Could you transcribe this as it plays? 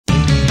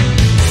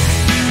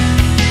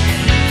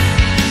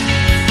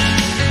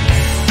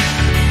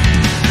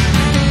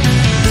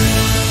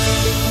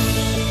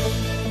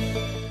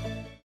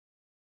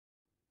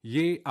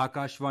ये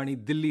आकाशवाणी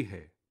दिल्ली है।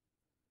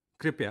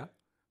 कृपया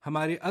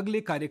हमारे अगले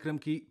कार्यक्रम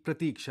की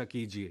प्रतीक्षा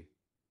कीजिए।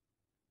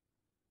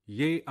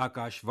 ये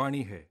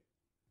आकाशवाणी है।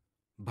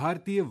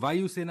 भारतीय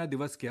वायुसेना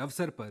दिवस के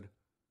अवसर पर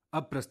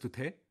अब प्रस्तुत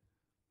है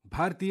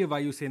भारतीय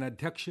वायुसेना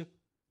अध्यक्ष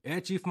एयर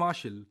चीफ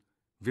मार्शल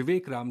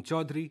विवेक राम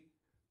चौधरी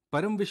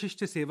परम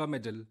विशिष्ट सेवा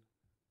मेडल,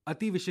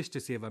 अति विशिष्ट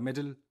सेवा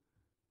मेडल,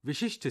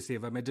 विशिष्ट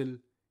सेवा मेडल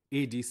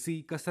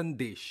ADC का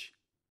संदेश।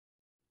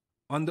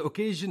 On the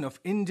occasion of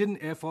Indian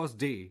Air Force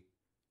Day,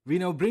 we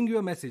now bring you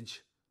a message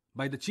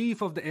by the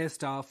Chief of the Air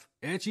Staff,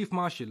 Air Chief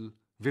Marshal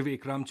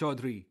Vivek Ram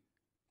Chaudhary,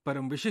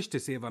 Param Vishisht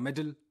Seva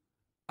Medal,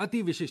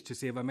 Ati Vishisht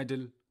Seva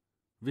Medal,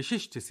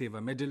 Vishisht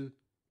Seva Medal,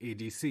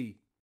 ADC.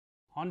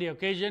 On the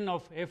occasion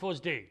of Air Force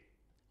Day,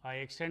 I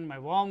extend my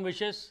warm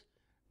wishes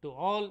to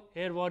all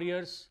air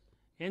warriors,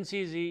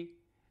 NCZ,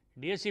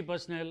 DSC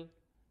personnel,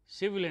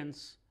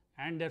 civilians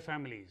and their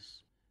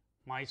families.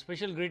 My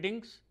special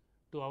greetings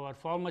to our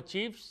former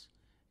chiefs,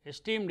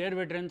 esteemed air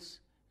veterans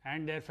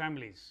and their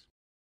families.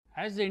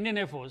 As the Indian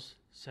Air Force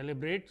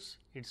celebrates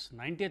its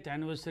 90th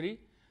anniversary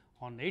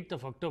on 8th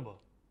of October,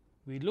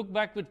 we look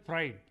back with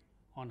pride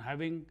on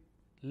having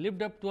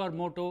lived up to our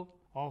motto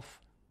of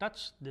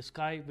touch the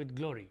sky with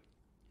glory.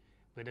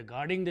 Whether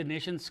guarding the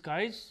nation's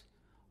skies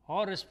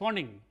or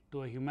responding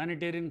to a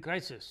humanitarian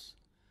crisis,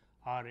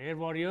 our air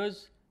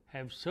warriors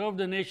have served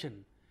the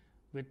nation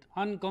with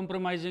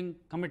uncompromising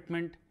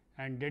commitment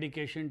and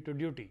dedication to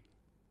duty.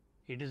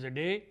 It is a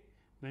day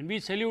when we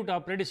salute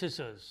our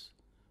predecessors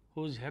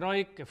whose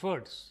heroic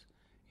efforts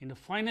in the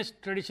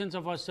finest traditions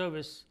of our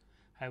service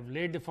have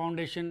laid the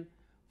foundation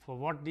for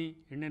what the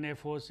Indian Air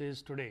Force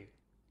is today.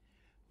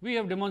 We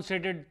have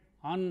demonstrated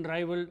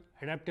unrivaled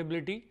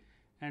adaptability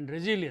and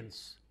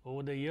resilience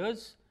over the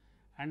years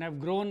and have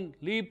grown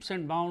leaps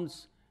and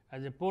bounds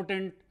as a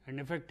potent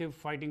and effective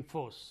fighting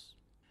force.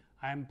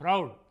 I am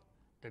proud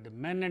that the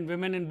men and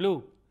women in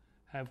blue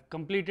have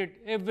completed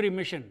every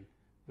mission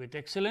with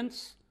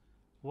excellence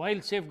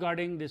while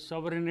safeguarding the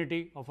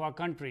sovereignty of our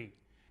country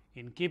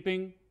in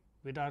keeping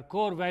with our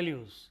core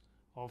values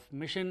of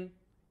mission,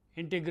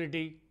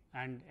 integrity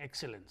and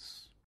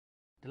excellence.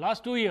 The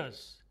last 2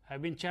 years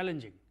have been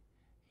challenging,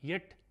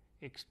 yet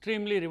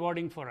extremely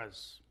rewarding for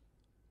us.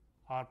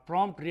 Our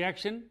prompt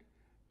reaction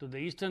to the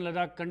Eastern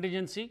Ladakh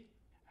contingency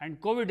and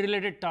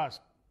COVID-related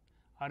tasks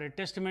are a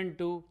testament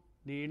to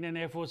the Indian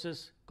Air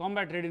Force's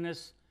combat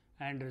readiness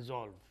and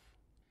resolve.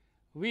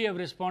 We have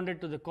responded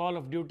to the call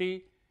of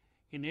duty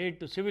in aid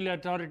to civil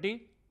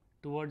authority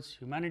towards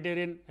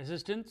humanitarian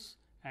assistance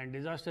and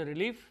disaster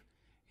relief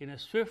in a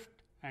swift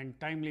and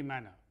timely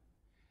manner.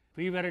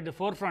 We were at the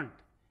forefront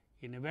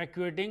in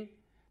evacuating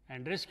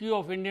and rescue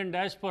of Indian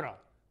diaspora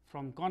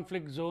from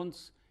conflict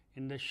zones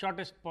in the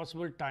shortest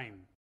possible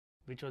time,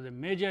 which was a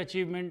major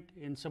achievement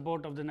in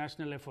support of the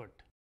national effort.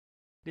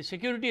 The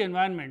security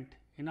environment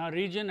in our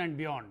region and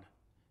beyond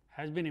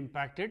has been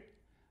impacted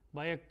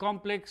by a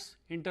complex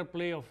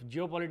interplay of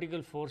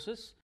geopolitical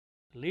forces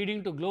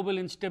leading to global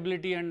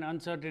instability and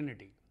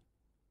uncertainty.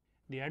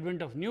 The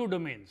advent of new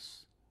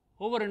domains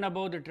over and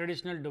above the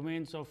traditional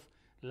domains of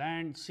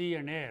land, sea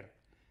and air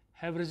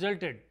have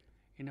resulted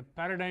in a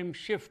paradigm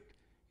shift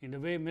in the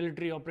way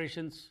military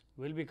operations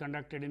will be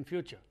conducted in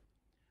future.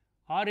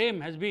 Our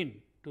aim has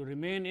been to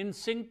remain in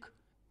sync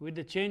with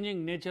the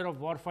changing nature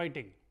of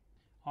warfighting,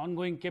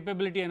 ongoing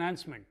capability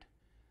enhancement,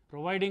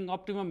 providing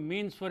optimum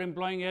means for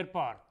employing air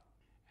power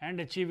and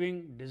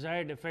achieving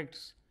desired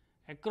effects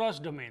across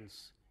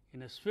domains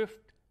in a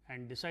swift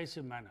and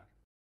decisive manner.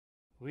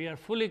 We are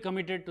fully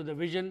committed to the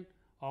vision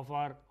of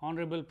our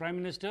Honorable Prime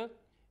Minister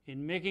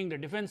in making the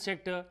defence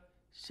sector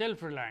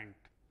self-reliant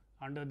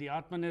under the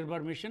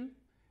Atmanirbhar mission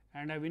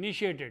and have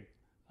initiated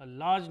a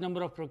large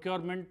number of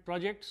procurement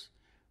projects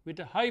with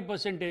a high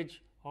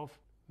percentage of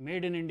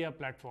Made in India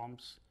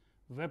platforms,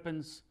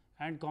 weapons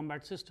and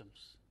combat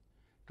systems.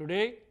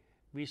 Today,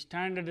 we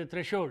stand at the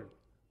threshold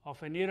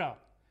of an era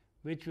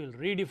which will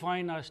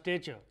redefine our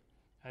stature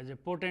as a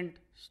potent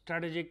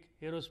strategic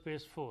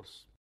aerospace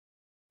force.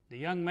 The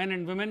young men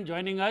and women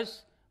joining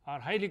us are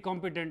highly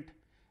competent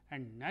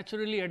and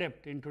naturally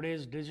adept in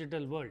today's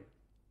digital world.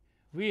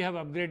 We have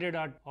upgraded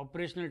our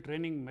operational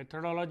training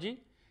methodology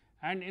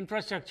and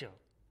infrastructure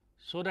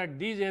so that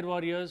these air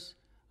warriors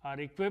are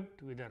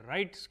equipped with the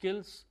right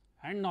skills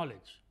and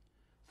knowledge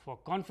for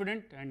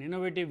confident and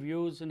innovative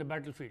use in the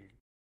battlefield.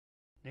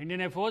 The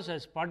Indian Air Force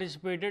has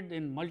participated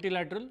in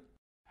multilateral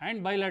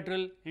and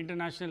bilateral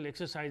international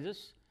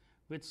exercises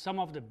with some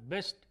of the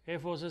best air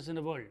forces in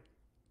the world.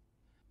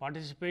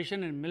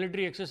 Participation in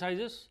military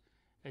exercises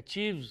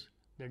achieves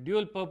the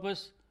dual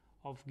purpose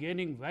of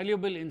gaining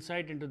valuable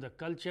insight into the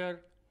culture,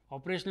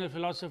 operational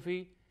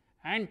philosophy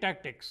and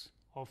tactics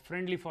of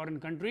friendly foreign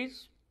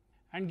countries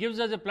and gives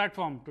us a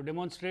platform to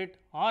demonstrate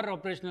our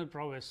operational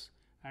prowess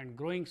and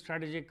growing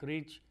strategic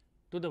reach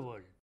to the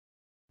world.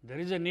 There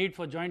is a need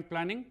for joint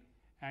planning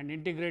and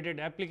integrated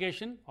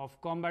application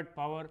of combat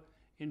power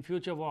in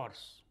future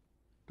wars.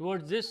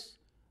 Towards this,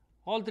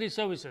 all three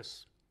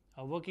services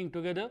are working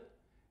together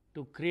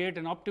to create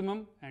an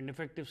optimum and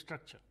effective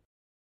structure.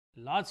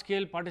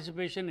 large-scale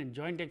participation in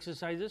joint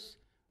exercises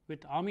with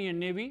Army and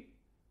Navy,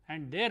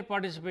 and their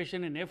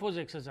participation in Air Force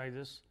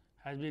exercises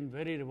has been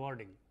very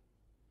rewarding.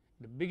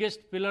 The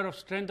biggest pillar of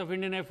strength of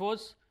Indian Air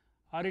Force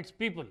are its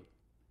people,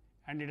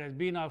 and it has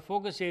been our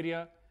focus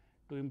area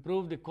to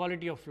improve the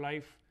quality of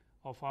life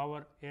of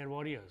our air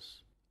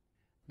warriors.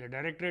 The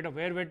Directorate of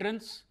Air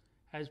Veterans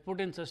has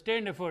put in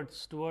sustained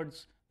efforts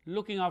towards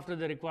looking after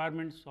the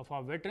requirements of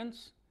our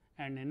veterans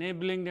and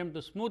enabling them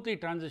to smoothly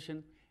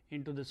transition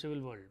into the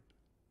civil world.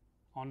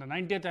 On the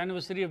 90th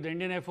anniversary of the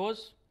Indian Air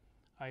Force,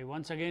 I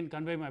once again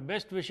convey my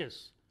best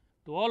wishes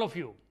to all of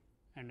you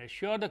and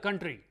assure the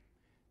country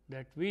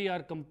that we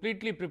are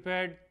completely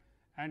prepared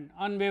and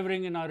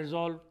unwavering in our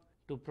resolve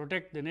to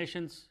protect the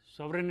nation's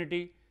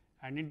sovereignty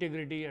and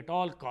integrity at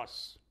all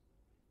costs.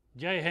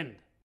 Jai Hind.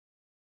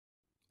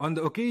 On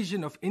the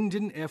occasion of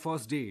Indian Air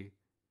Force Day,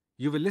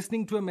 you were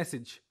listening to a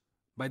message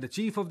by the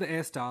Chief of the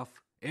Air Staff,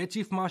 Air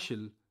Chief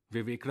Marshal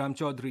Vivek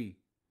Chaudhary,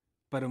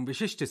 Param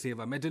Vishisht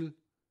Seva Medal,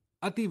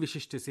 Ati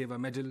Vishisht Seva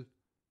Medal,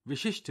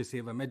 विशिष्ट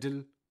सेवा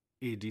medal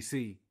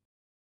ADC।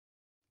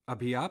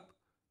 अभी आप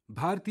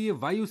भारतीय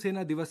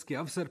वायुसेना दिवस के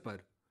अवसर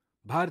पर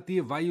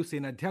भारतीय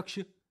वायुसेनाध्यक्ष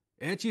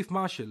एयर चीफ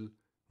मार्शल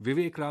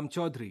विवेक राम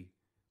चौधरी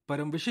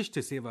परम विशिष्ट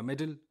सेवा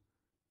मेडल,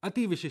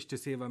 अति विशिष्ट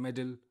सेवा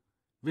मेडल,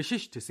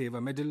 विशिष्ट सेवा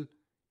मेडल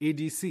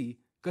ADC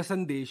का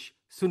संदेश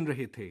सुन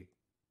रहे थे।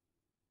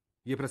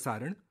 यह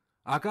प्रसारण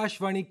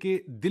आकाशवाणी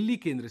के दिल्ली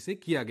केंद्र से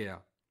किया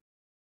गया।